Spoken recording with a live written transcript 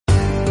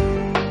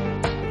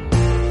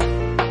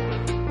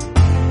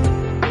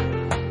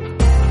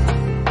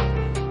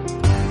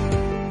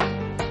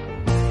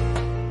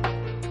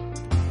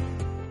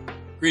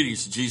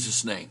Greetings in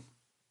Jesus' name.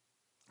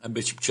 I'm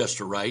Bishop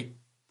Chester Wright.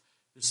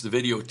 This is the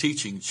video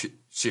teaching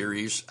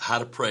series, How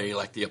to Pray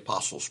Like the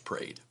Apostles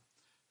Prayed.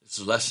 This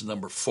is lesson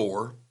number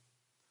 4.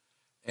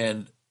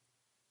 And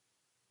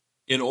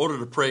in order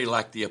to pray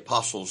like the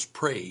apostles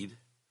prayed,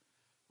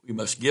 we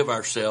must give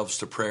ourselves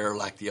to prayer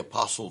like the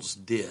apostles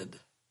did.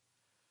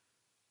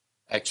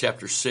 Acts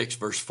chapter 6,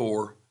 verse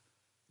 4,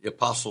 the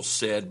apostles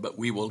said, "But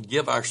we will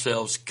give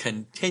ourselves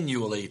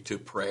continually to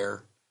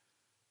prayer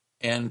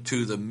and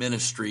to the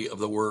ministry of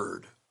the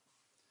word."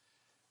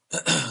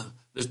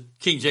 The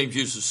King James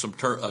uses some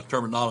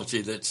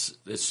terminology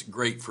that's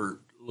great for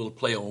a little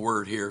play on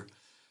word here.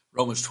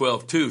 Romans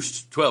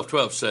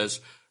 12:12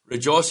 says,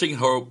 "Rejoicing in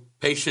hope,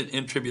 patient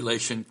in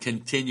tribulation,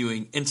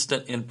 continuing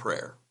instant in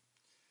prayer."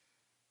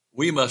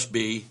 We must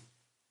be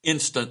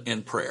instant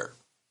in prayer.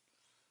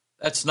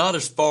 That's not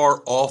as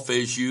far off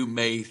as you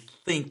may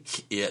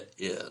think it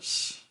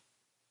is.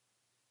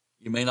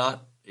 You may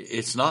not,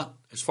 it's not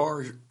as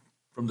far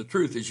from the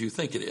truth as you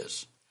think it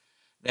is.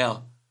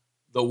 Now,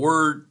 the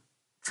word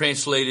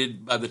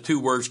translated by the two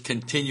words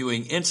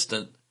continuing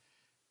instant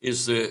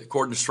is,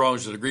 according to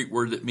Strong's, the Greek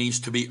word that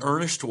means to be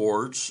earnest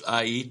towards,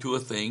 i.e. to a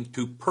thing,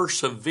 to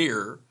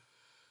persevere,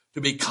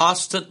 to be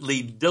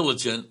constantly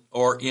diligent,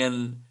 or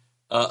in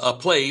a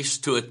place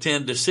to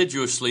attend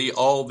assiduously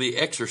all the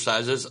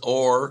exercises,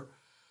 or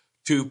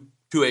to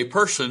a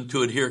person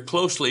to adhere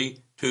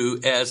closely to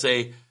as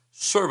a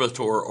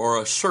servitor or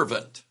a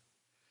servant.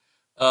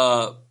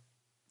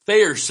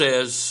 Thayer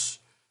says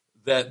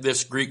that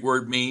this Greek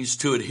word means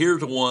to adhere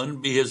to one,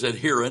 be his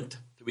adherent,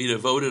 to be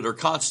devoted or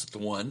constant to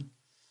one,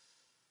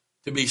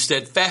 to be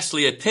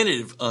steadfastly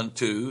attentive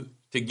unto,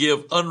 to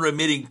give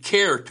unremitting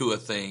care to a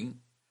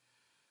thing,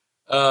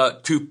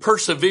 to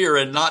persevere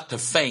and not to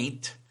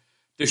faint,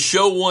 to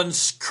show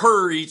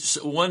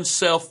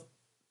oneself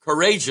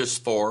courageous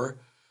for,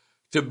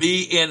 to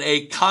be in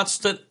a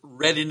constant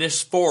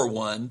readiness for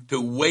one, to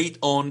wait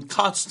on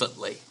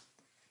constantly.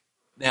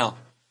 Now,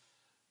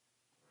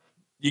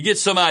 you get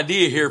some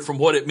idea here from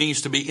what it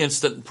means to be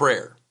instant in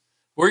prayer.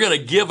 We're going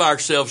to give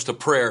ourselves to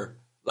prayer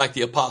like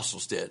the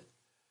apostles did.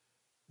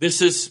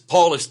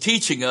 Paul is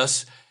teaching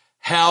us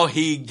how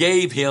he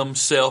gave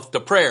himself to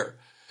prayer.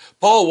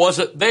 Paul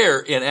wasn't there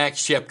in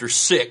Acts chapter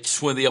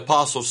 6 when the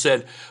apostles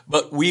said,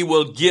 "But we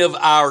will give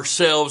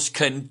ourselves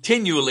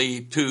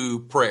continually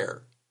to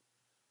prayer."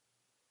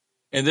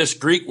 And this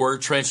Greek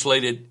word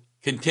translated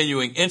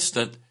continuing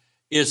instant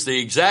is the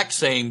exact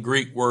same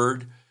Greek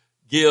word,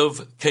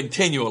 give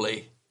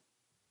continually.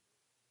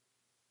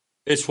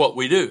 It's what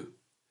we do.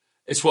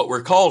 It's what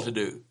we're called to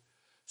do.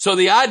 So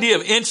the idea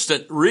of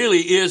instant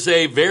really is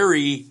a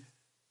very,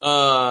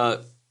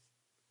 a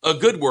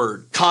good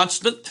word.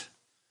 Constant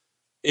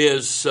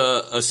is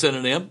a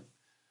synonym.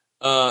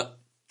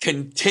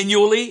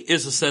 Continually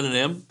is a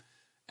synonym.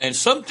 And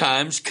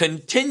sometimes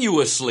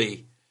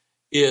continuously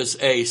is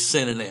a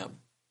synonym.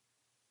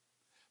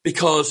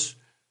 Because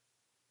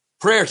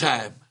prayer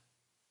time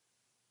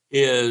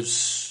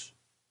is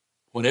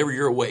whenever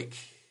you're awake.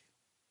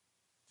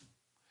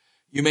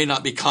 You may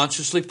not be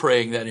consciously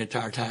praying that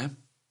entire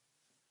time,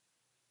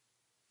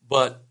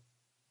 but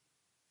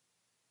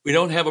we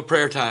don't have a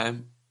prayer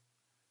time,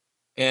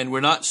 and we're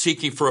not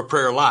seeking for a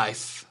prayer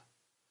life.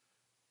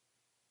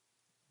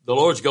 The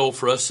Lord's goal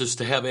for us is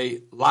to have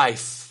a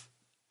life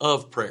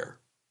of prayer.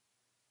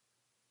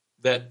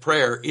 That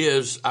prayer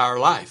is our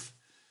life.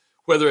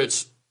 Whether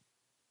it's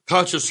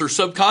conscious or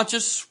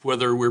subconscious,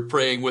 whether we're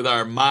praying with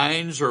our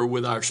minds or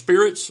with our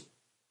spirits,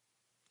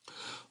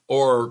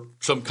 or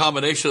some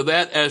combination of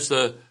that as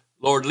the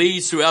Lord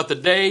leads throughout the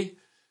day,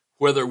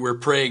 whether we're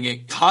praying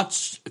it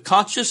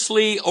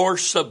consciously or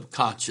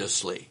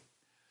subconsciously.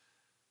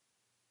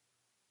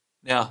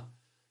 Now,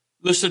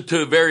 listen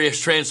to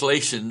various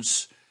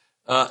translations,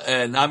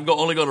 and I'm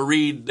only going to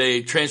read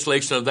the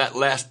translation of that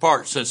last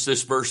part, since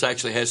this verse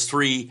actually has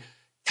 3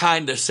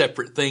 kind of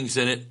separate things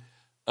in it,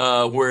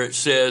 where it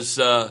says,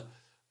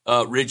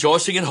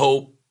 rejoicing in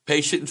hope,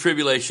 patient in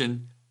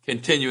tribulation,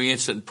 continuing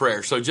instant in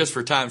prayer. So just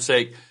for time's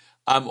sake,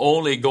 I'm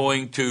only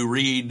going to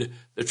read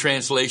the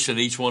translation of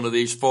each one of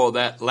these for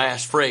that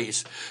last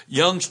phrase.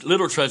 Young's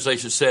Literal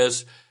Translation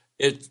says,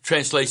 it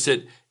translates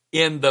it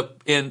in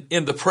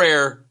the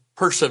prayer,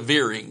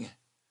 persevering.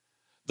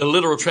 The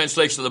literal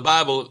translation of the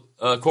Bible,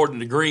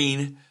 according to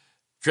Green,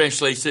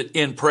 translates it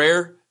in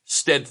prayer,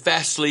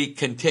 steadfastly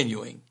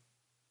continuing.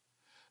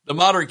 The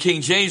modern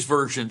King James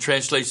Version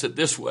translates it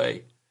this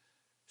way: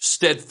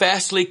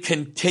 steadfastly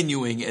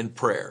continuing in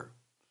prayer.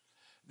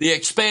 The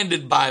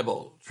Expanded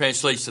Bible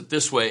translates it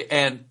this way: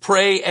 and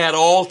pray at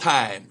all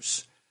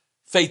times,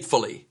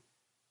 faithfully,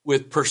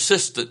 with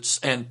persistence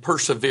and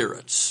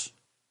perseverance.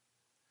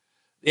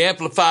 The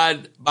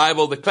Amplified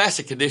Bible, the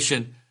Classic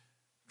Edition,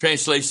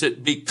 translates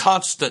it, be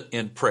constant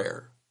in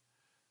prayer.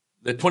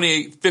 The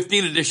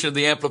 2015 edition of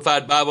the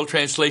Amplified Bible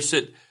translates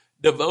it,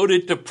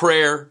 devoted to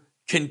prayer,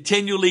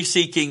 continually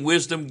seeking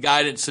wisdom,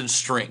 guidance, and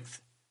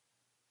strength.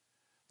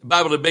 The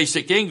Bible in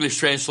Basic English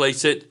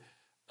translates it,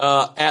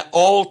 at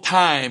all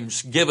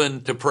times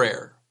given to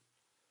prayer.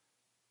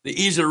 The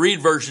easy to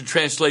read version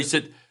translates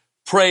it,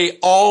 pray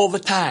all the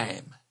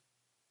time.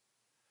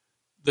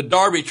 The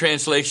Darby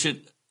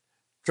translation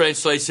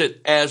translates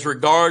it as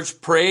regards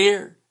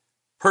prayer,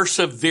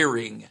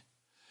 persevering.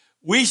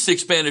 Wuest's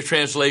expanded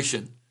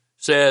translation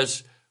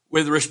says,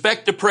 with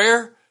respect to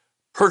prayer,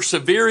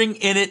 persevering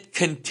in it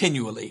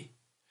continually.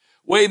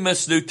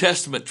 Weymouth's New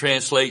Testament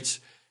translates,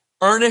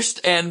 earnest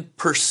and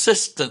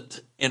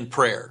persistent in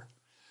prayer.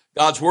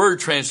 God's Word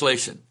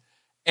translation,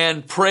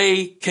 and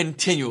pray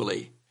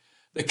continually.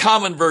 The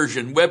Common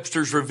Version,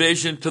 Webster's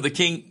revision to the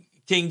King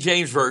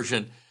James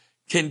Version,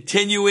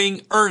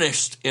 continuing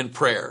earnest in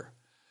prayer.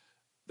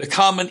 The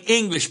Common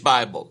English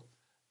Bible,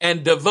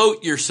 and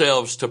devote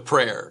yourselves to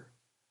prayer.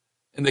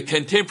 And the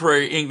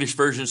Contemporary English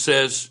Version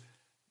says,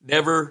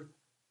 never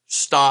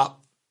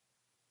stop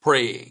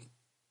praying.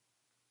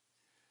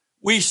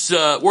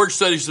 Wuest's Word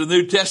Studies of the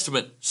New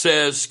Testament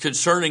says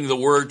concerning the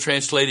word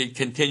translated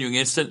continuing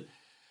instant,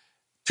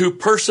 to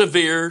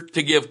persevere,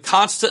 to give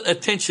constant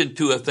attention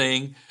to a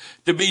thing,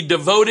 to be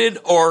devoted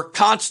or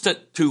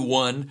constant to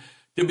one,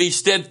 to be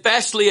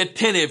steadfastly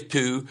attentive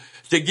to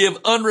give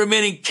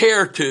unremitting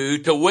care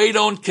to wait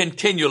on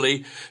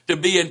continually, to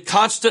be in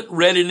constant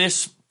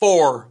readiness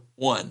for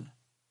one.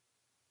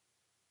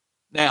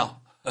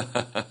 Now,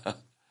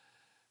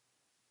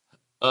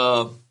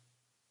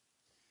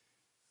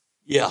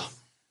 yeah.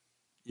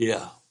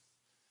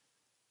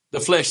 The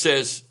flesh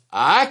says,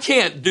 I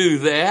can't do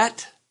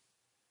that.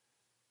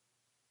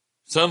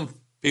 Some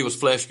people's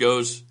flesh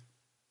goes,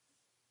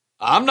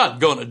 I'm not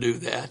going to do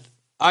that.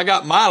 I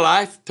got my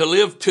life to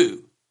live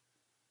too.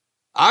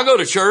 I go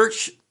to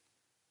church.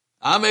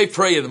 I may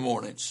pray in the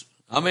mornings.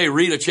 I may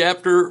read a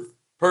chapter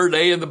per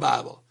day in the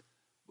Bible.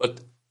 But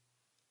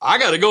I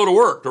got to go to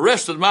work. The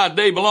rest of my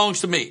day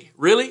belongs to me.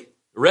 Really?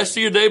 The rest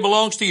of your day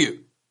belongs to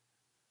you.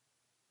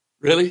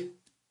 Really?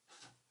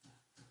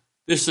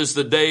 This is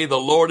the day the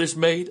Lord has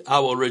made. I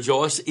will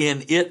rejoice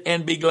in it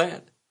and be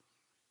glad.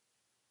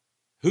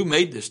 Who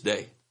made this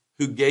day?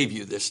 Who gave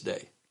you this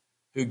day?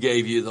 Who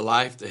gave you the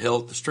life, the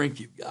health, the strength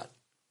you've got?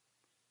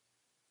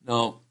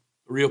 No,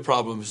 the real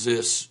problem is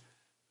this.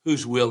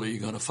 Whose will are you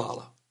going to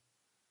follow?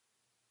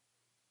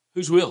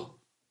 Whose will?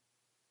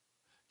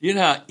 Do you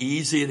know how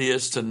easy it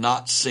is to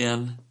not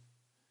sin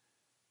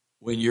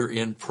when you're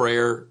in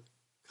prayer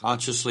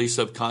consciously,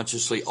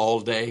 subconsciously all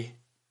day?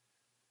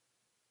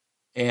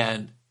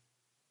 And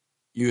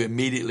you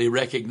immediately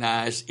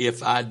recognize,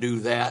 if I do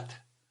that,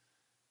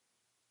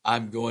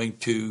 I'm going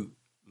to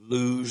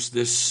lose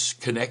this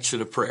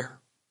connection of prayer.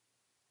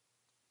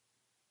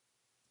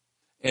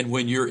 And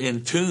when you're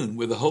in tune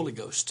with the Holy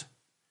Ghost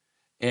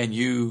and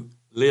you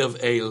live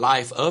a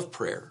life of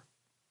prayer,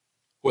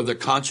 whether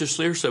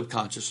consciously or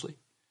subconsciously,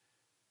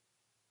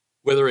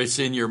 whether it's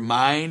in your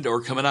mind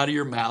or coming out of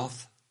your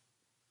mouth,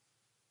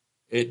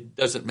 it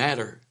doesn't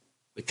matter.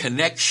 The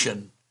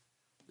connection,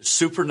 the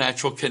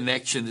supernatural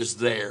connection is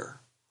there.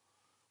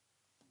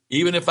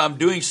 Even if I'm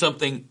doing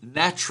something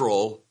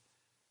natural,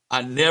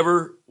 I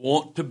never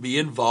want to be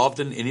involved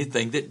in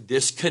anything that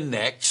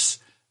disconnects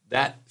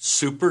that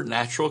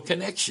supernatural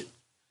connection.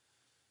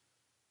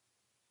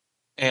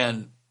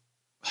 And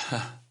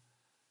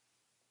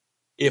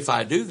if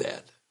I do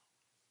that,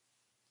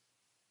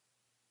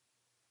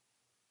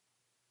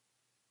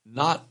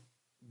 not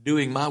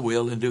doing my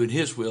will and doing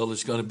His will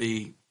is going to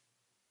be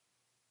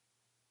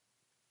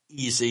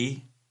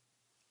easy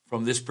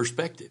from this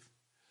perspective.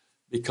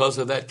 Because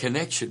of that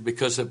connection,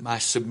 because of my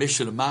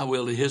submission of my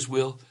will to His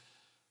will,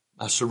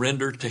 my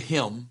surrender to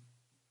Him,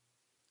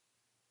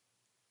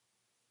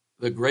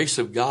 the grace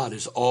of God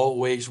is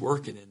always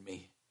working in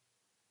me.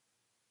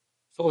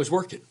 It's always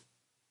working.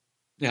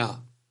 Now,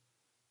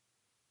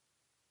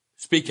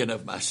 speaking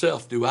of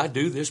myself, do I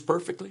do this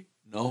perfectly?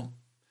 No.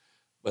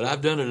 But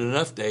I've done it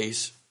enough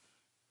days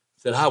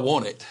that I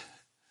want it.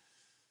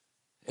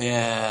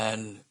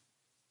 And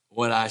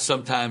when I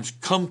sometimes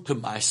come to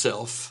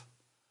myself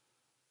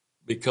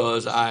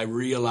because I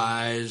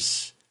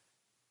realize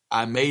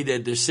I made a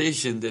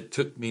decision that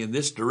took me in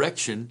this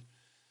direction,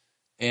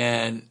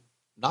 and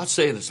not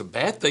saying it's a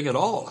bad thing at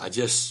all. I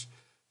just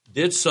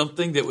did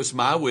something that was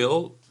my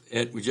will.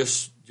 It was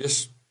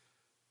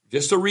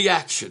just a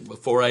reaction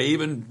before I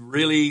even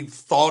really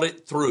thought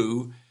it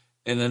through.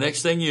 And the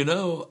next thing you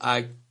know,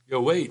 I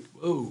go, wait,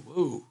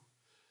 whoa,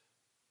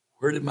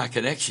 where did my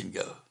connection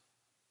go?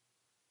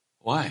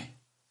 Why?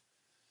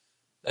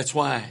 That's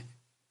why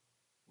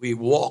we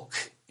walk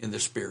in the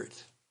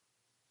Spirit.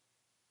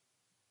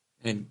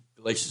 And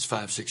Galatians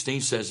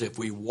 5:16 says, if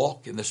we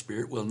walk in the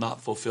Spirit, we'll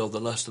not fulfill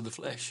the lust of the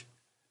flesh.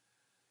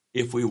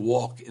 If we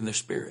walk in the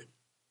Spirit.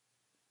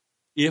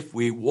 If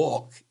we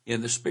walk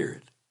in the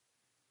Spirit.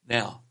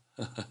 Now,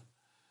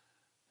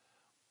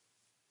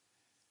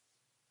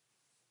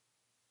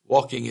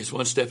 walking is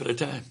one step at a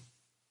time.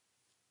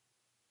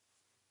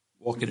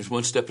 Walking is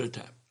one step at a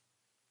time.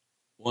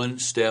 One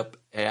step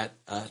at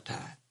a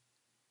time.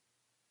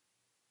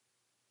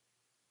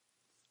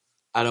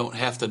 I don't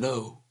have to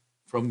know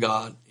from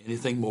God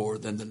anything more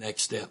than the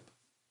next step.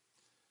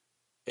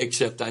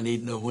 Except I need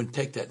to know when to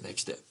take that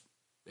next step.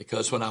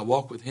 Because when I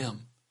walk with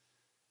Him,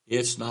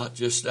 It's not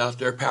just out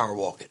there power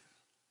walking.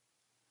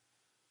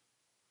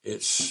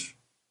 It's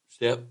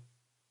step,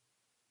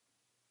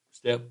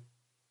 step,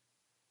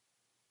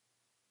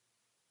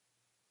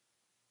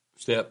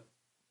 step,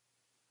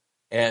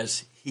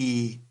 as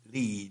he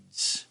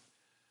leads.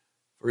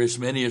 For as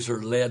many as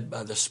are led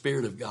by the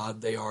Spirit of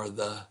God, they are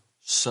the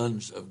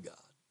sons of God.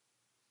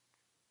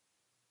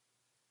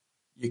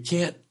 You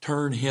can't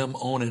turn him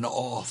on and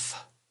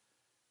off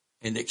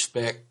and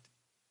expect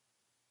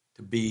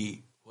to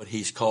be what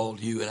he's called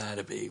you and I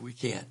to be. We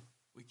can't.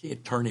 We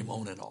can't turn him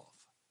on and off.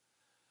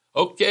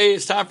 Okay,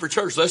 it's time for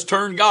church. Let's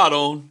turn God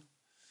on.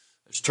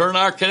 Let's turn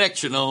our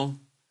connection on.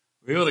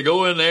 We're going to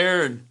go in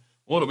there and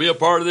want to be a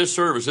part of this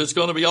service. It's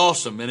going to be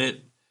awesome.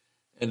 And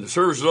the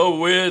service is over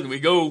with, and we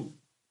go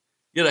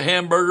get a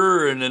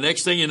hamburger, and the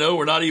next thing you know,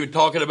 we're not even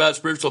talking about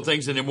spiritual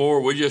things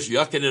anymore. We're just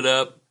yucking it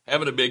up,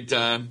 having a big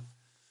time.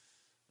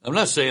 I'm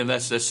not saying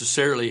that's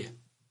necessarily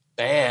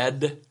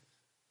bad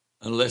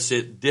unless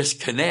it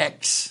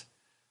disconnects.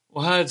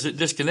 Well, how does it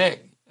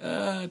disconnect?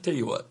 I'll tell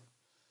you what.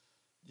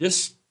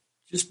 Just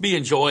be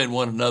enjoying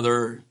one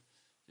another,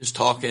 just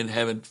talking,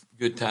 having a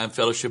good time,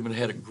 fellowship, and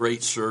had a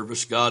great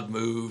service. God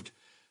moved,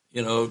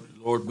 the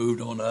Lord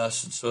moved on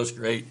us, and so it's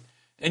great.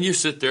 And you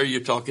sit there,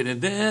 you're talking,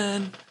 and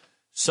then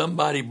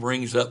somebody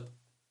brings up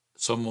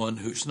someone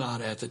who's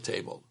not at the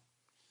table,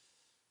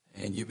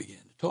 and you begin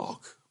to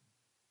talk.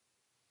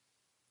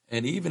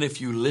 And even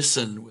if you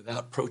listen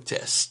without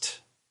protest,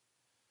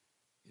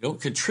 you don't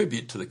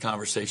contribute to the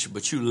conversation,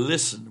 but you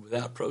listen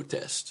without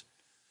protest.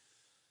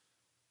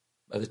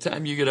 By the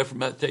time you get up from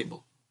that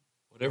table,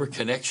 whatever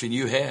connection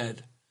you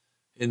had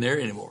isn't there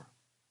anymore.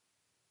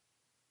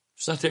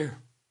 It's not there.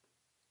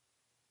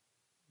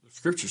 The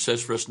scripture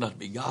says for us not to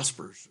be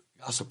gossipers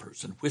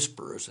and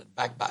whisperers and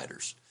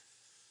backbiters.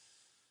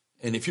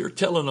 And if you're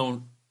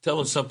telling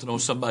something on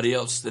somebody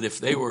else, that if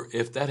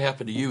that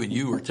happened to you and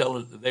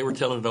they were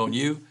telling it on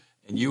you,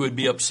 and you would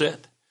be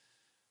upset,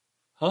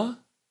 huh?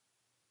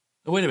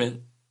 Now, wait a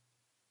minute.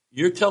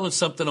 You're telling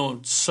something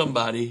on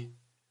somebody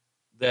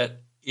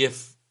that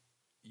if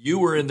you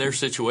were in their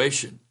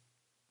situation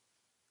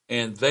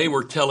and they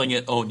were telling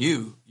it on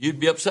you, you'd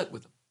be upset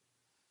with them.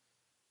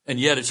 And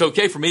yet it's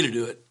okay for me to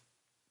do it.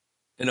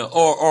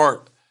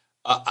 Or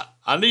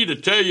I need to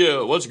tell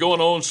you what's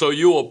going on so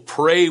you will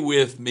pray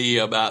with me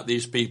about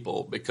these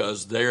people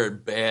because they're in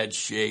bad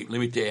shape. Let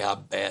me tell you how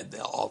bad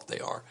off they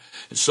are.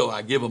 And so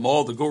I give them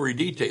all the gory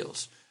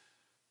details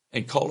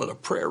and call it a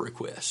prayer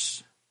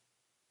request.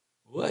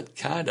 What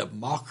kind of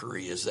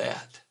mockery is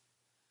that?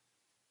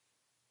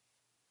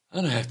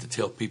 I don't have to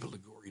tell people the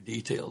gory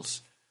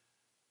details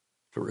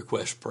to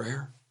request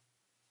prayer.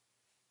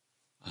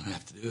 I don't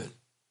have to do it.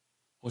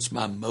 What's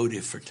my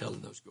motive for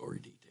telling those gory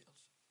details?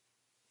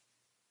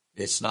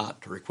 It's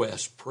not to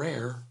request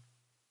prayer.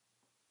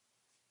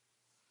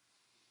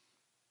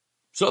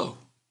 So,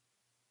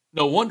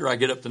 no wonder I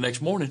get up the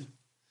next morning.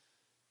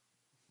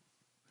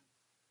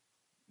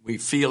 We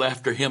feel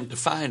after him to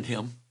find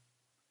him.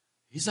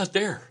 He's not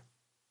there.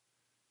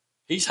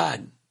 He's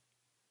hiding.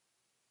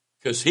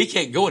 Because he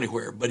can't go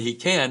anywhere, but he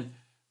can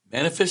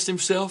manifest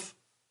himself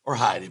or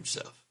hide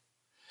himself.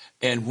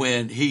 And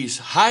when he's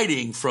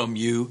hiding from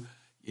you,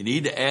 you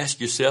need to ask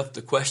yourself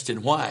the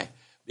question, why?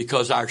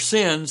 Because our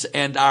sins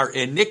and our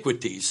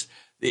iniquities,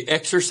 the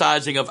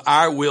exercising of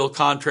our will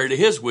contrary to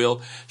his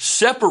will,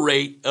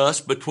 separate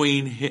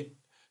between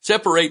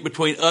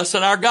us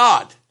and our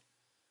God.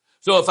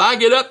 So if I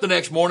get up the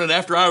next morning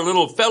after our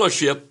little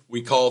fellowship,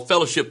 we call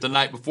fellowship the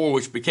night before,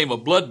 which became a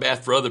bloodbath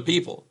for other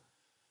people,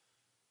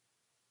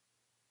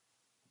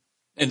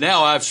 and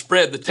now I've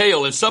spread the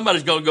tale, and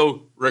somebody's going to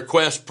go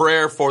request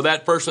prayer for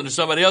that person and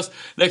somebody else.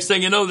 Next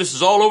thing you know, this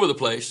is all over the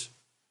place.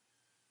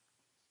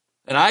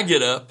 And I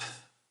get up,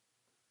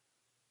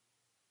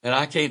 and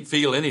I can't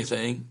feel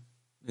anything.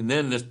 And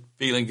then the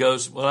feeling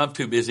goes, well, I'm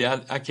too busy.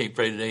 I can't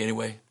pray today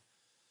anyway.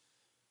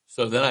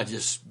 So then I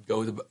just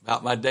go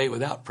about my day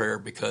without prayer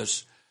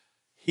because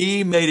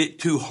he made it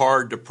too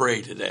hard to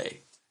pray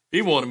today. If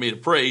he wanted me to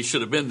pray, he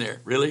should have been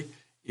there. Really?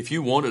 If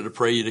you wanted to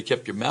pray, you'd have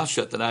kept your mouth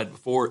shut the night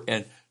before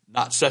and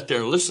not sat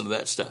there and listen to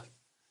that stuff.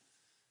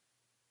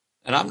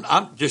 And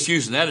I'm just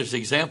using that as an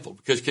example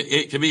because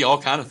it can be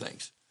all kinds of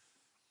things.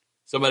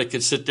 Somebody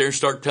could sit there and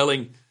start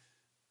telling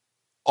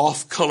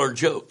off-color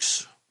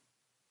jokes.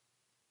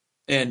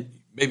 And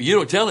maybe you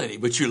don't tell any,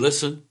 but you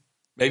listen.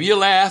 Maybe you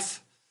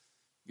laugh.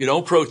 You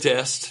don't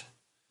protest.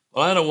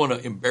 Well, I don't want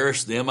to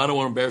embarrass them. I don't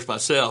want to embarrass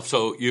myself.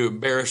 So you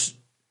embarrass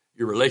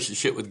your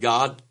relationship with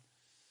God.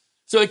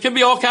 So it can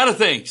be all kinds of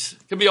things.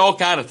 It can be all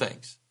kinds of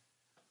things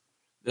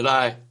that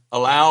I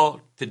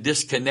allow to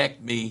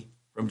disconnect me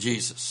from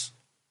Jesus.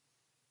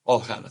 All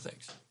kinds of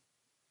things.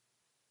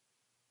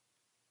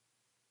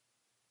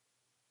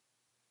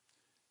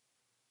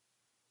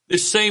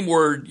 This same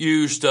word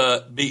used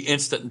to be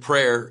instant in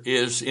prayer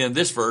is in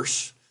this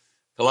verse,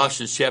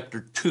 Colossians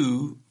chapter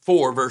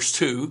 4, verse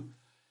 2.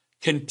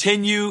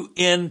 Continue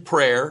in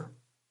prayer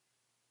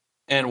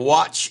and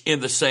watch in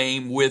the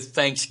same with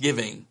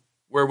thanksgiving,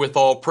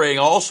 wherewithal praying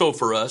also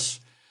for us,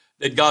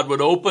 that God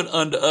would open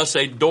unto us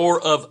a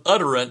door of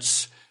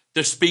utterance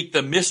to speak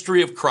the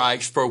mystery of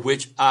Christ, for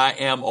which I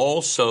am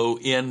also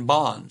in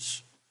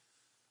bonds.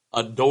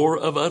 A door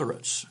of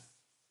utterance.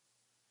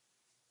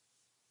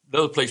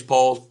 Another place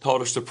Paul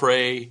taught us to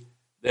pray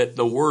that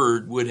the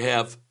word would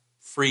have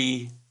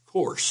free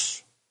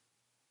course.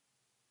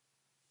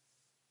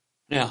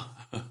 Now,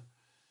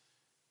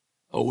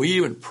 are we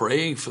even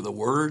praying for the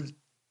word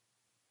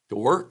to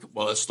work?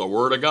 Well, it's the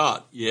word of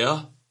God.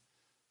 Yeah.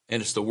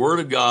 And it's the word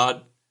of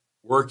God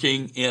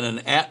working in an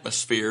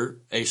atmosphere,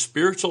 a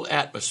spiritual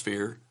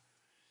atmosphere,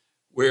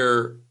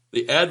 where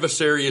the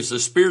adversary is the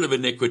spirit of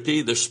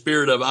iniquity, the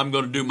spirit of I'm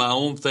going to do my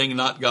own thing,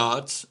 not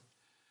God's.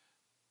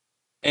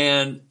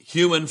 And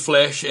human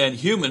flesh and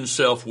human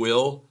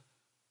self-will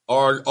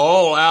are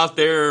all out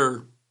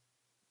there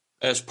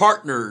as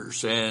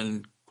partners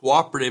and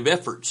cooperative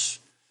efforts.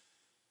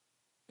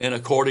 And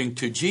according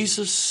to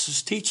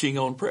Jesus' teaching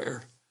on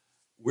prayer,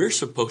 we're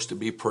supposed to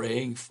be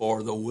praying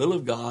for the will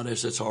of God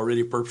as it's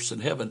already purposed in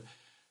heaven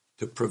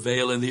to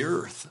prevail in the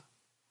earth.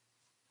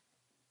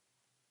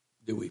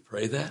 Do we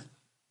pray that?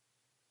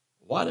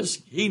 Why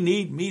does he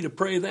need me to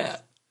pray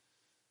that?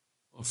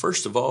 Well,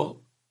 first of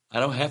all, I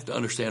don't have to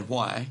understand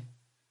why.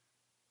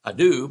 I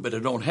do, but I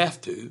don't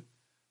have to,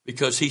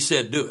 because he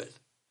said do it.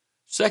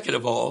 Second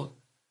of all,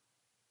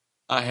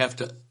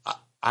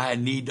 I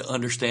need to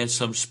understand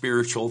some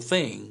spiritual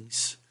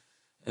things.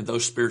 And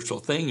those spiritual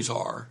things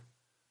are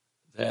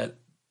that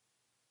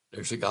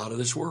there's a God of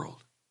this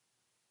world.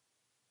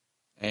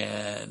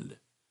 And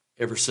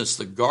ever since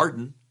the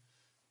garden,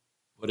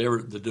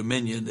 whatever the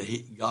dominion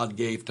that God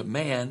gave to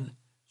man,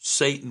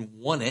 Satan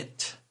won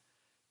it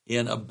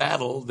in a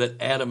battle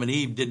that Adam and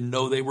Eve didn't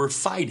know they were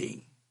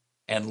fighting,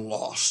 and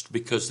lost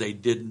because they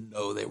didn't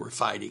know they were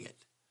fighting it.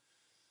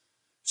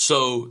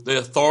 So the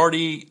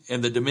authority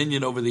and the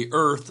dominion over the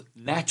earth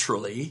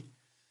naturally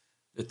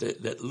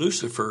that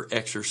Lucifer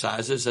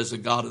exercises as the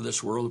god of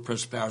this world, the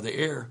prince of power of the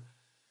air,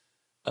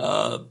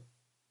 Adam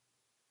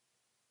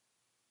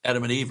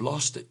and Eve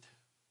lost it.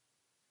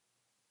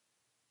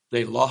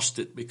 They lost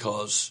it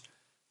because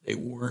they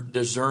weren't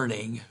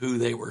discerning who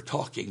they were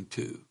talking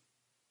to,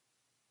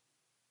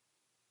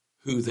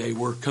 who they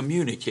were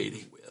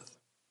communicating with.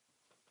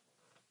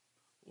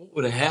 What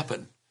would have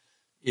happened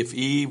if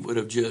Eve would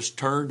have just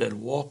turned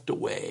and walked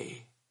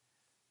away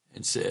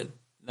and said,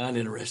 not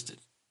interested?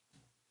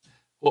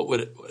 What would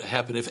have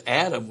happened if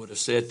Adam would have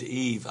said to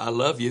Eve, I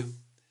love you,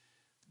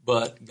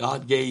 but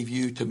God gave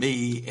you to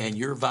me and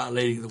you're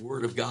violating the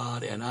word of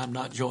God and I'm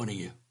not joining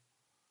you?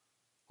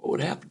 What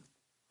would happen?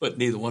 But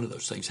neither one of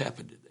those things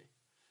happened, did they?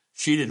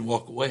 She didn't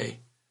walk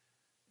away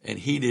and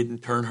he didn't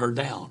turn her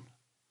down.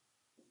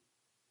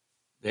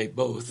 They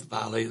both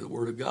violated the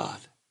word of God.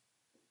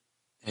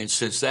 And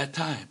since that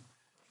time,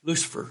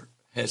 Lucifer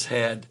has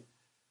had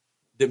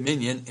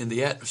dominion in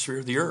the atmosphere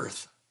of the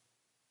earth.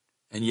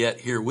 And yet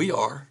here we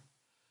are.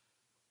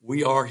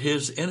 We are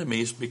his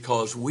enemies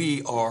because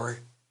we are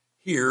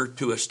here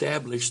to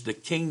establish the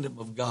kingdom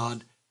of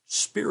God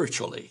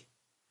spiritually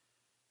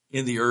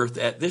in the earth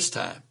at this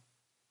time.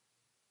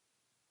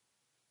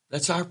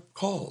 That's our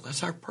call.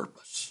 That's our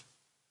purpose.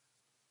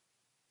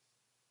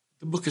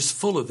 The book is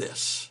full of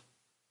this.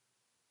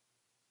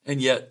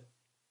 And yet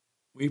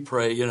we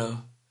pray,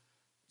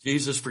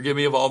 Jesus, forgive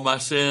me of all my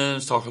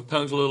sins, talk with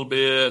tongues a little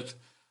bit.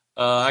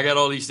 I got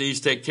all these needs,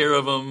 take care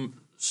of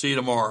them. See you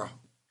tomorrow.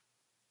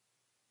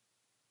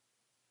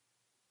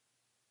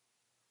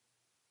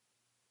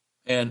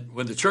 And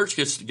when the church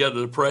gets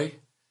together to pray,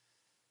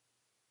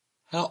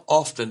 how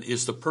often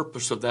is the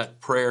purpose of that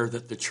prayer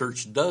that the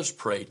church does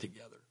pray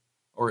together,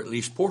 or at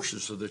least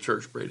portions of the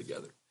church pray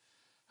together?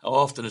 How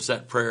often is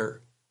that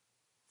prayer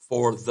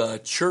for the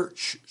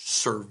church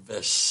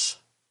service?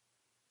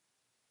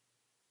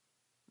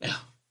 Now,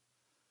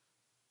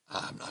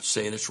 I'm not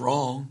saying it's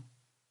wrong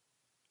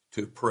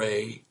to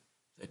pray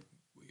that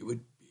we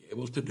would be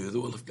able to do the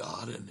will of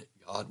God and that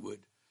God would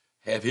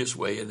have his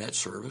way in that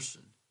service,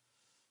 and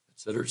et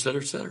cetera, et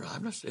cetera, et cetera.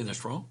 I'm not saying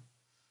that's wrong.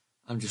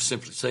 I'm just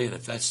simply saying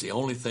if that's the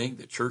only thing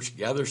the church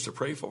gathers to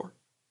pray for,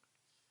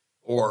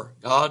 or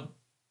God,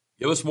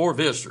 give us more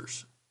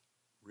visitors.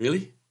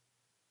 Really?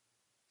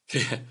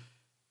 Can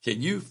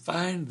you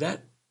find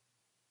that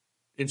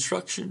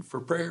instruction for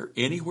prayer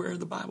anywhere in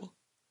the Bible?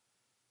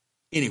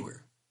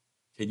 Anywhere.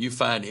 Can you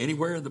find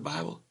anywhere in the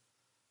Bible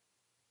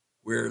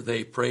where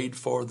they prayed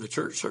for the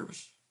church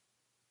service?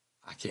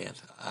 I can't.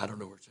 I don't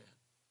know where it's at.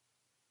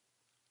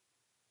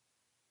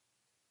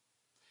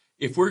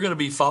 If we're going to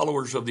be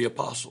followers of the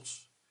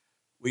apostles,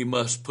 we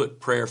must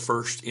put prayer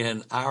first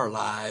in our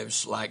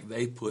lives like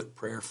they put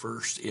prayer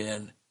first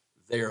in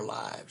their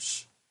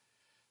lives.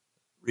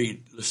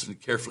 Listen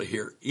carefully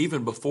here.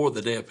 Even before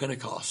the day of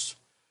Pentecost,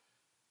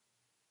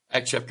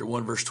 Acts chapter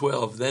 1, verse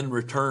 12, then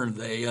returned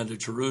they unto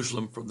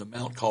Jerusalem from the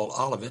mount called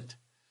Olivet,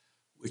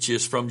 which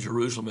is from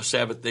Jerusalem a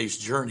Sabbath day's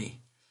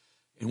journey.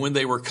 And when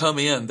they were come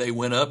in, they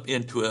went up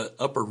into an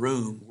upper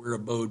room where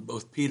abode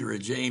both Peter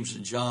and James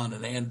and John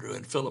and Andrew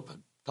and Philip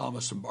and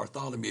Thomas and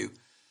Bartholomew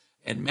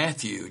and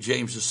Matthew,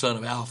 James the son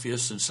of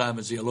Alphaeus and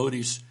Simon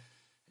Zelotes,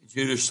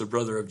 Judas, the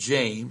brother of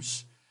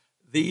James.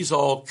 These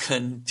all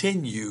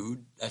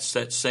continued. That's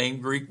that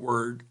same Greek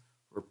word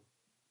for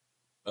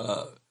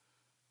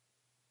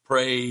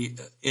pray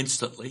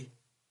instantly.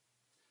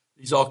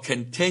 These all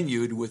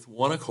continued with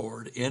one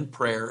accord in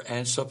prayer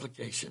and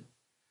supplication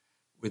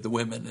with the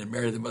women and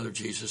Mary, the mother of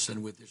Jesus,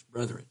 and with his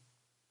brethren.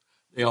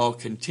 They all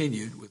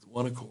continued with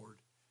one accord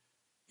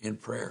in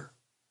prayer.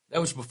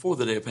 That was before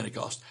the day of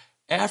Pentecost.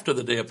 After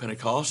the day of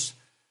Pentecost,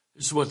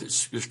 this is what the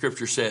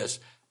scripture says.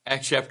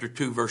 Acts chapter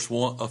 2, verse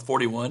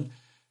 41.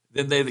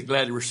 Then they that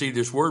gladly received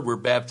his word were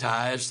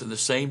baptized, and the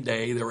same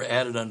day there were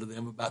added unto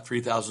them about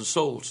 3,000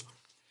 souls.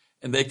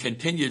 And they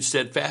continued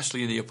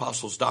steadfastly in the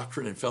apostles'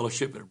 doctrine and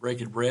fellowship and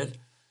breaking bread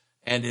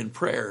and in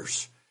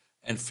prayers.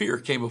 And fear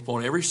came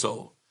upon every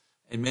soul,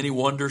 and many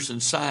wonders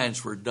and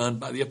signs were done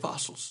by the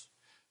apostles.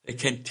 They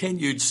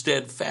continued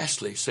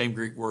steadfastly, same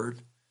Greek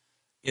word,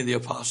 in the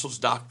apostles'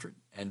 doctrine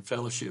and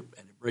fellowship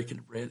and in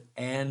breaking bread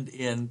and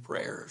in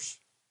prayers.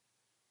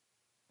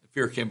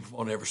 Fear came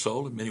upon every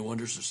soul, and many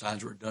wonders and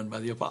signs were done by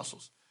the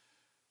apostles.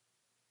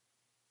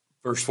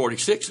 Verse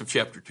 46 of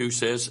chapter 2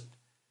 says,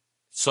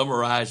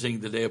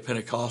 summarizing the day of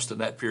Pentecost in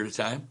that period of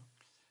time,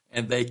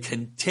 and they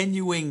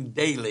continuing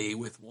daily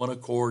with one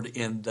accord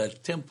in the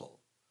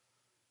temple.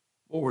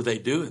 What were they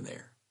doing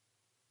there?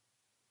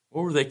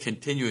 What were they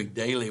continuing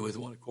daily with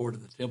one accord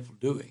in the temple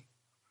doing?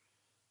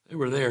 They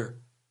were there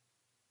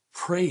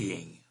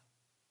praying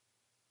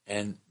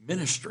and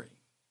ministering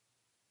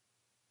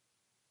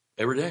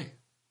every day.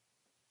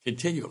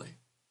 Continually.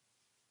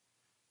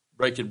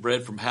 Breaking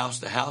bread from house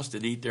to house,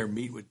 did eat their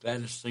meat with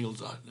gladness,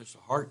 singleness of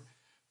heart,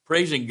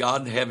 praising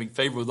God and having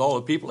favor with all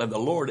the people. And the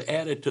Lord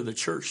added to the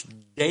church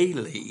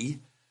daily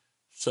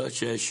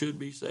such as should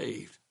be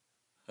saved.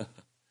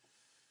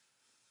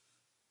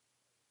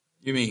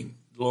 You mean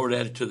the Lord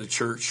added to the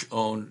church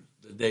on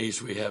the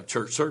days we have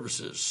church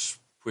services,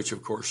 which,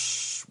 of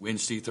course,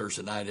 Wednesday,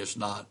 Thursday night is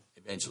not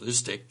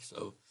evangelistic,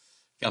 so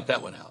count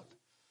that one out.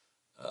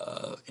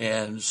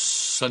 And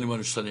Sunday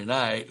morning, Sunday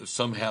night,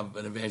 some have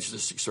an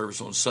evangelistic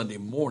service on Sunday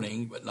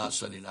morning, but not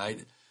Sunday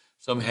night.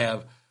 Some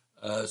have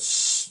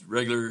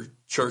regular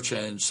church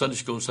and Sunday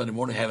school on Sunday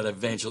morning, have an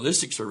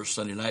evangelistic service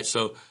Sunday night.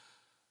 So,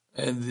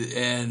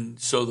 and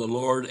so the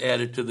Lord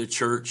added to the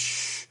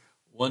church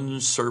one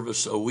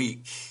service a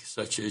week,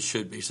 such as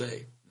should be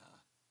saved. No.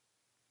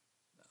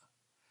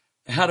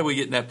 And how do we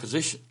get in that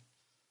position?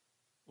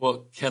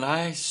 Well, can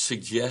I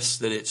suggest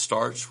that it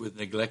starts with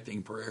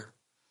neglecting prayer?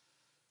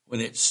 When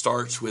it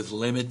starts with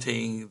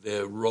limiting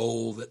the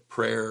role that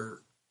prayer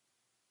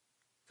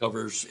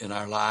covers in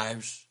our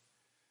lives?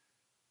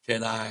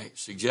 Can I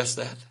suggest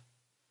that?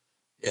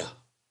 Yeah.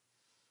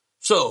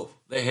 So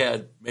they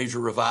had major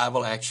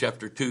revival, Acts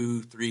chapter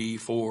 2, 3,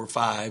 4,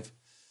 5.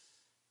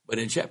 But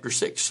in chapter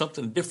 6,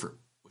 something different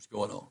was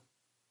going on.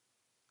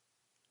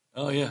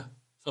 Oh, yeah,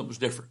 something was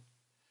different.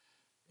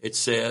 It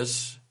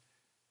says,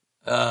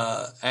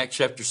 Acts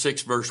chapter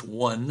 6, verse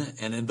 1,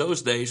 and in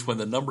those days when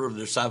the number of the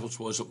disciples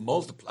was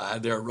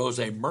multiplied, there arose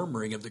a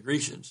murmuring of the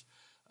Grecians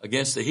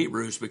against the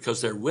Hebrews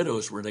because their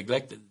widows were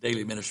neglected in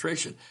daily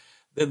ministration.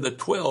 Then the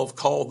 12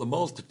 called the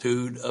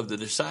multitude of the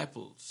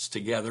disciples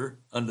together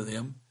unto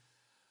them,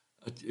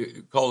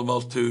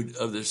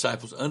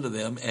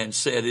 and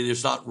said, it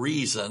is not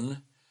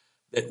reason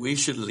that we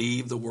should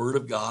leave the word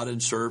of God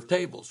and serve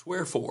tables.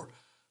 Wherefore,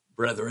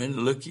 brethren,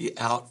 look ye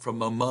out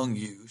from among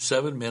you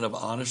 7 men of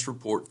honest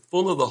report,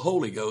 full of the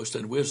Holy Ghost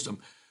and wisdom,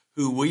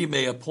 who we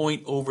may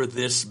appoint over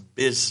this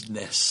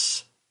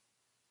business.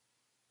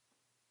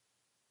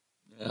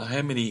 Now,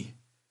 how many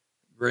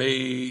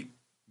great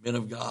men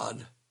of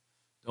God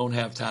don't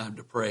have time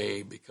to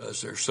pray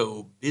because they're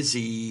so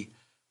busy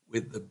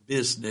with the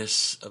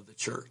business of the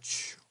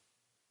church?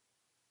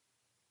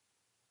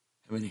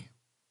 How many?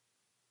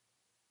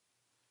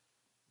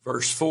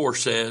 Verse 4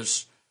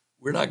 says,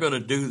 we're not going to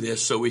do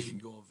this so we can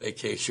go on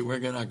vacation. We're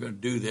not going to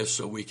do this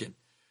so we can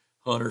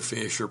hunt or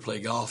fish or play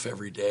golf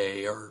every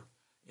day or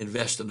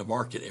invest in the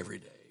market every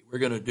day. We're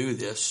going to do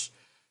this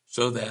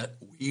so that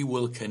we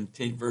will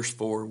continue, verse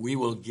 4, we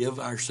will give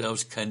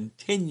ourselves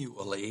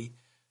continually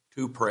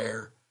to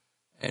prayer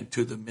and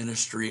to the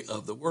ministry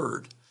of the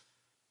word.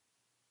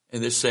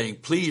 And this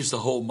saying pleased the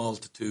whole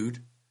multitude.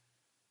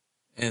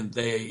 And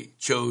they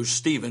chose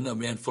Stephen, a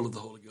man full of the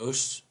Holy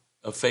Ghost,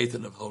 of faith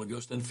and of the Holy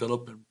Ghost, and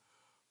Philip and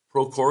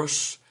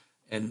Prochorus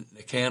and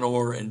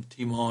Nicanor and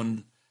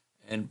Timon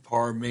and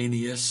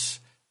Parmenius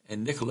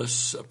and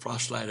Nicholas, a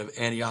proselyte of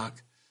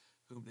Antioch,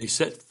 whom they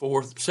set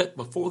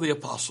before the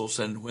apostles.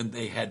 And when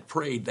they had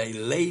prayed, they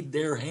laid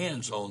their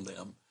hands on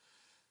them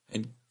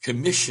and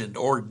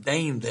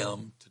ordained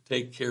them to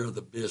take care of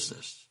the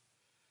business.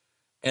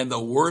 And the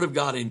word of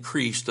God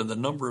increased, and the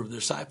number of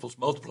disciples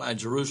multiplied in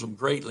Jerusalem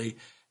greatly,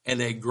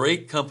 and a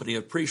great company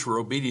of priests were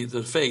obedient to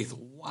the faith.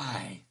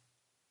 Why?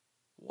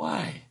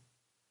 Why?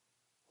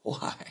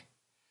 Why?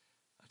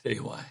 I'll tell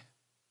you why.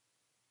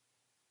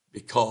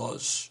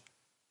 Because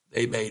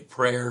they made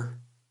prayer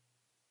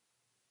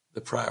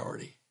the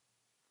priority.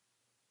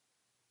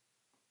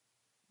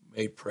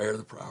 Made prayer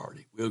the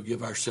priority. We'll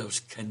give ourselves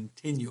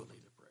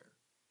continually to prayer.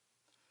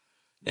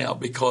 Now,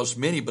 because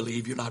many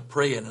believe you're not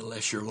praying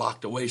unless you're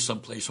locked away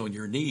someplace on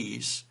your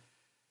knees,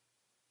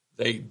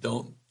 they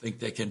don't think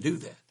they can do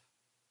that.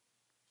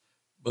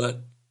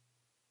 But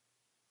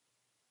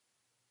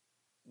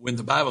when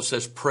the Bible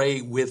says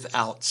pray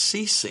without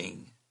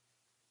ceasing,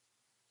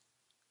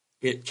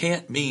 it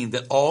can't mean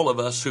that all of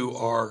us who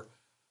are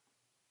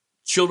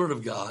children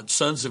of God,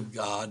 sons of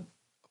God,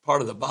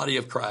 part of the body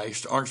of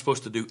Christ, aren't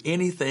supposed to do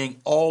anything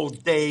all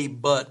day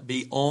but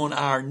be on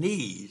our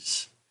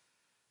knees.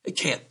 It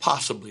can't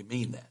possibly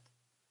mean that.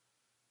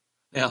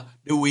 Now,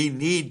 do we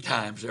need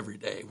times every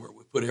day where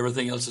we put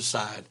everything else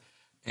aside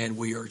and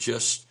we are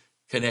just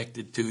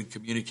connected to and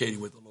communicating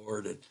with the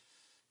Lord and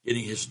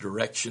getting his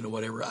direction or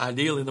whatever?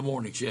 Ideally in the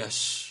mornings,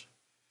 yes.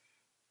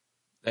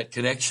 That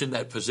connection,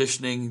 that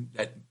positioning,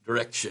 that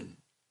direction,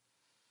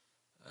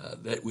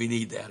 that we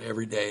need that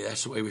every day.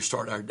 That's the way we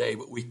start our day.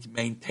 But we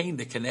maintain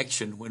the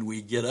connection when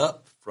we get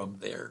up from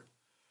there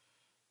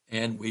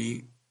and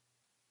we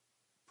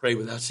pray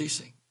without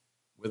ceasing,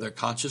 whether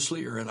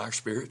consciously or in our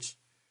spirits.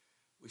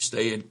 We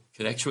stay in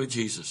connection with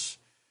Jesus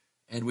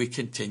and we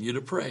continue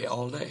to pray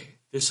all day.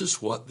 This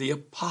is what the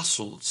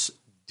apostles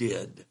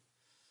did.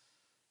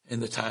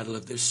 And the title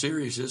of this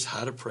series is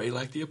How to Pray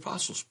Like the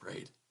Apostles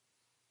Prayed.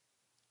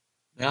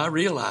 Now I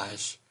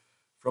realize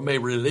from a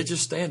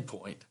religious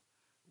standpoint,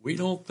 we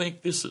don't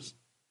think this is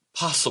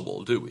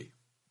possible, do we?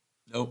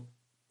 No,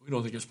 we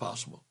don't think it's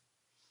possible.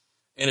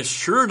 And it's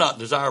sure not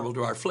desirable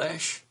to our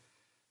flesh,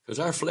 because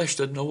our flesh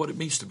doesn't know what it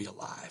means to be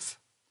alive.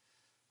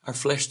 Our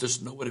flesh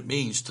doesn't know what it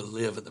means to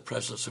live in the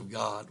presence of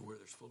God where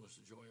there's fullness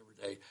of joy every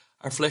day.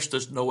 Our flesh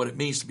doesn't know what it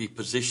means to be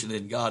positioned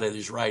in God at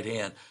his right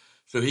hand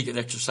so he can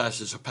exercise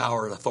his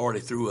power and authority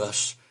through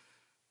us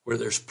where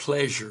there's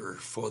pleasure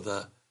for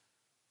the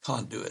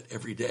conduit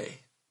every day.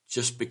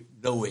 Just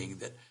knowing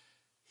that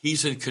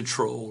he's in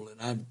control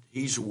and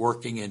he's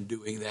working and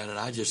doing that and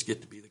I just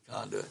get to be the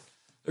conduit.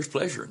 There's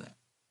pleasure in that.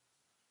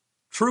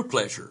 True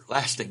pleasure,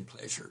 lasting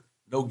pleasure,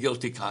 no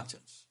guilty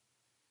conscience.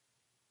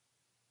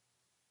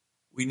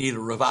 We need a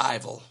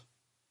revival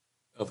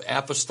of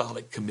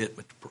apostolic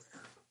commitment to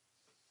prayer.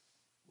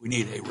 We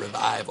need a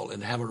revival,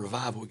 and to have a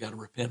revival, we've got to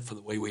repent for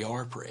the way we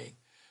are praying,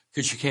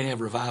 because you can't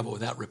have revival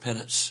without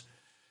repentance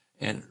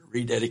and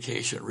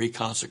rededication,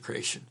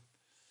 reconsecration,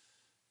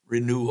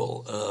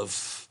 renewal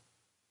of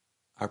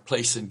our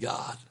place in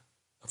God,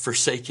 a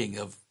forsaking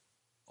of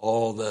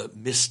all the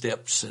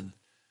missteps and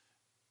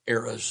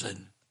errors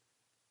and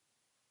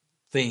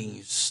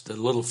things, the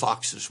little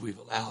foxes we've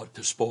allowed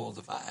to spoil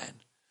the vine.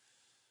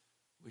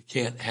 We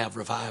can't have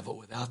revival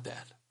without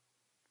that.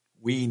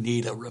 We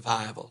need a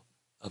revival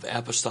of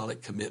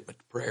apostolic commitment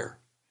to prayer.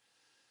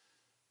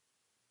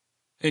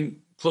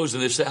 And closing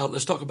this out,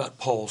 let's talk about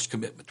Paul's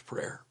commitment to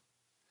prayer.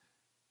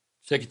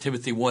 2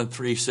 Timothy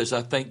 1:3 says,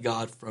 I thank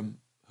God from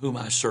whom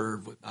I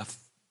serve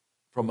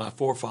from my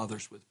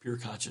forefathers with pure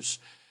conscience,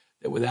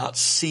 that without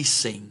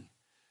ceasing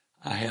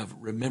I have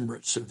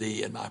remembrance of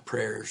thee in my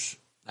prayers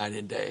night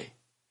and day.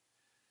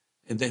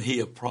 And then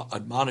he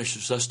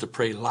admonishes us to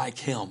pray like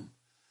him.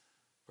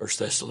 1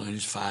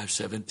 Thessalonians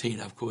 5:17,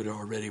 I've quoted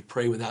already,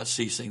 pray without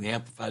ceasing. The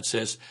Amplified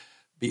says,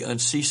 be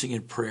unceasing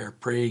in prayer,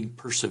 praying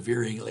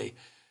perseveringly.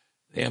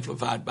 The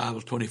Amplified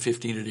Bible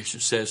 2015 edition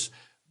says,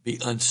 be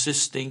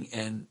unceasing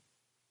and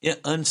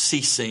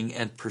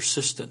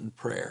persistent in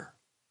prayer.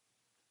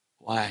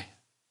 Why?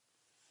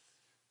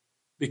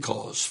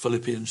 Because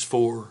Philippians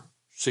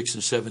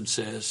 4:6-7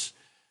 says,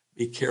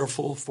 be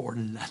careful for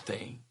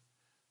nothing,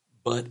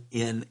 but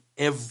in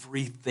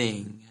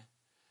everything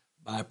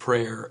by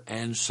prayer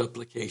and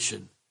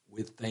supplication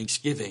with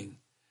thanksgiving,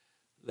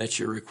 let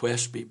your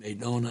requests be made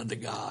known unto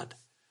God,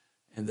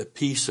 and the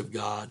peace of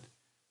God,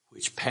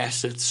 which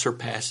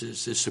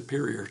surpasses, is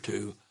superior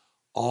to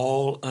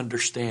all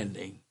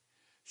understanding,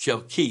 shall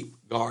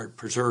keep, guard,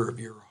 preserve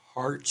your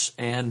hearts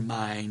and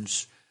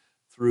minds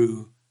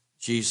through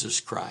Jesus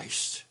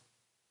Christ.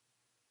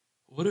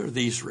 What are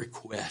these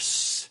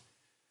requests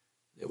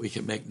that we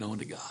can make known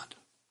to God?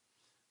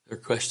 The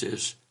request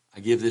is, I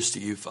give this to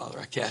you, Father.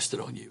 I cast it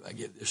on you. I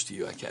give this to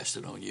you. I cast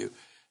it on you.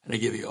 And I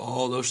give you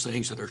all those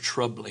things that are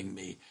troubling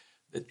me,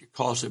 that are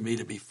causing me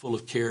to be full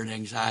of care and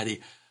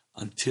anxiety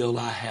until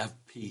I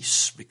have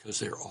peace, because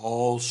they're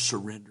all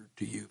surrendered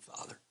to you,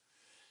 Father.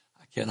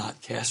 I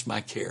cannot cast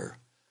my care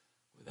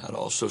without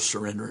also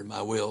surrendering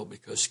my will,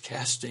 because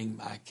casting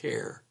my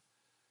care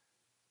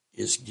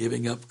is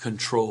giving up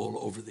control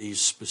over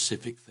these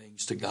specific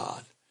things to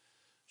God.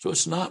 So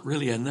it's not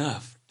really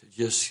enough to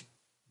just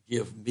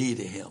give me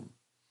to him.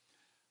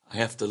 I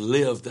have to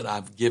live that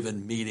I've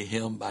given me to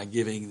him by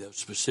giving the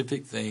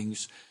specific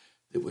things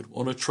that would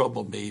want to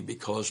trouble me,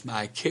 because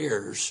my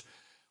cares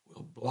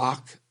will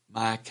block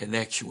my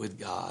connection with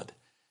God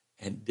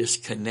and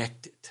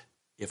disconnect it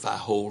if I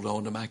hold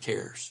on to my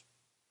cares.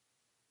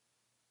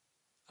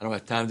 I don't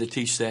have time to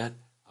teach that.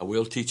 I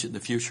will teach it in the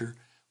future,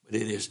 but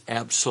it is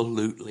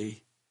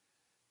absolutely,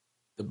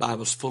 the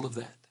Bible's full of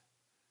that.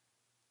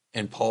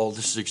 And Paul,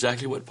 this is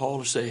exactly what Paul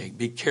is saying.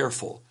 Be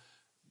careful.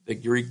 The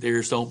Greek there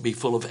is, don't be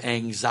full of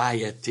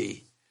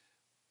anxiety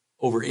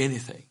over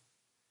anything,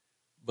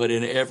 But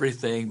in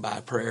everything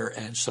by prayer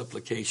and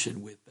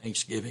supplication with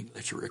thanksgiving,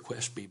 let your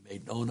requests be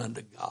made known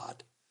unto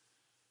God.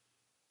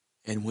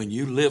 And when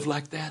you live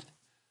like that,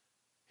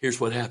 here's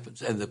what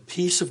happens. And the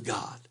peace of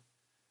God,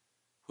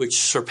 which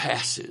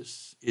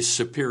surpasses, is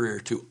superior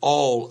to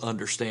all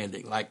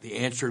understanding, like the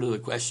answer to the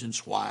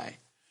questions why,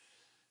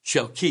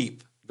 shall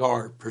keep,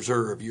 guard,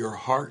 preserve your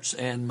hearts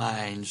and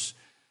minds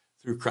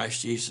through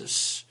Christ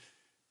Jesus.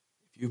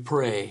 If you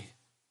pray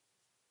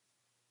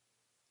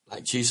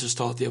like Jesus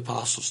taught the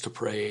apostles to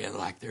pray and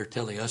like they're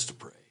telling us to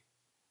pray,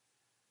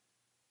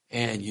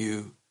 and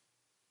you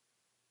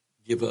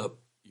give up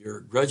your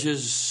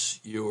grudges,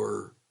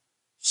 your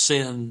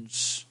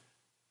sins,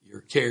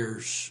 your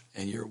cares,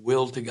 and your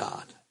will to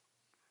God,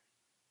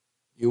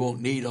 you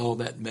won't need all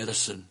that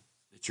medicine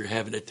that you're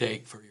having to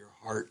take for your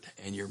heart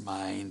and your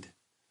mind,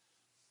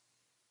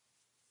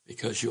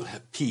 because you'll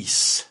have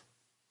peace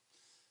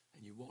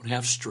and you won't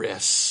have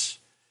stress,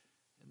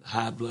 and the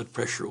high blood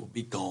pressure will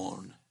be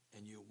gone,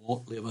 and you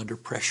won't live under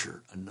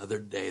pressure another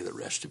day the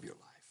rest of your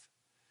life.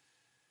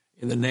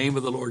 In the name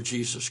of the Lord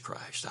Jesus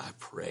Christ, I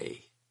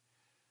pray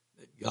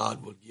that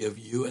God will give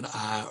you and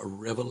I a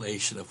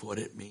revelation of what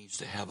it means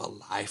to have a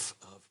life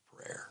of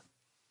prayer,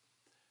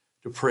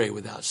 to pray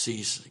without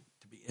ceasing,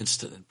 to be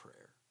instant in prayer,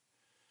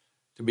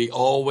 to be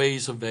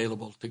always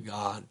available to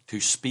God, to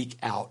speak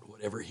out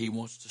whatever he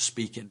wants to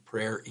speak in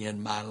prayer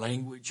in my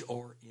language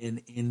or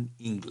in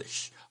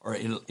English or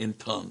in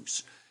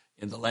tongues,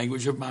 in the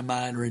language of my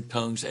mind or in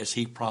tongues as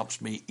he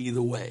prompts me,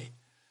 either way,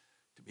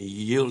 to be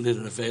yielded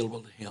and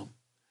available to him.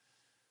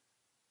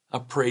 I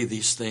pray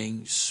these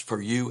things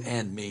for you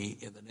and me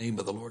in the name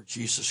of the Lord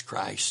Jesus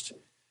Christ.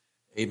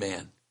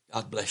 Amen.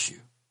 God bless you.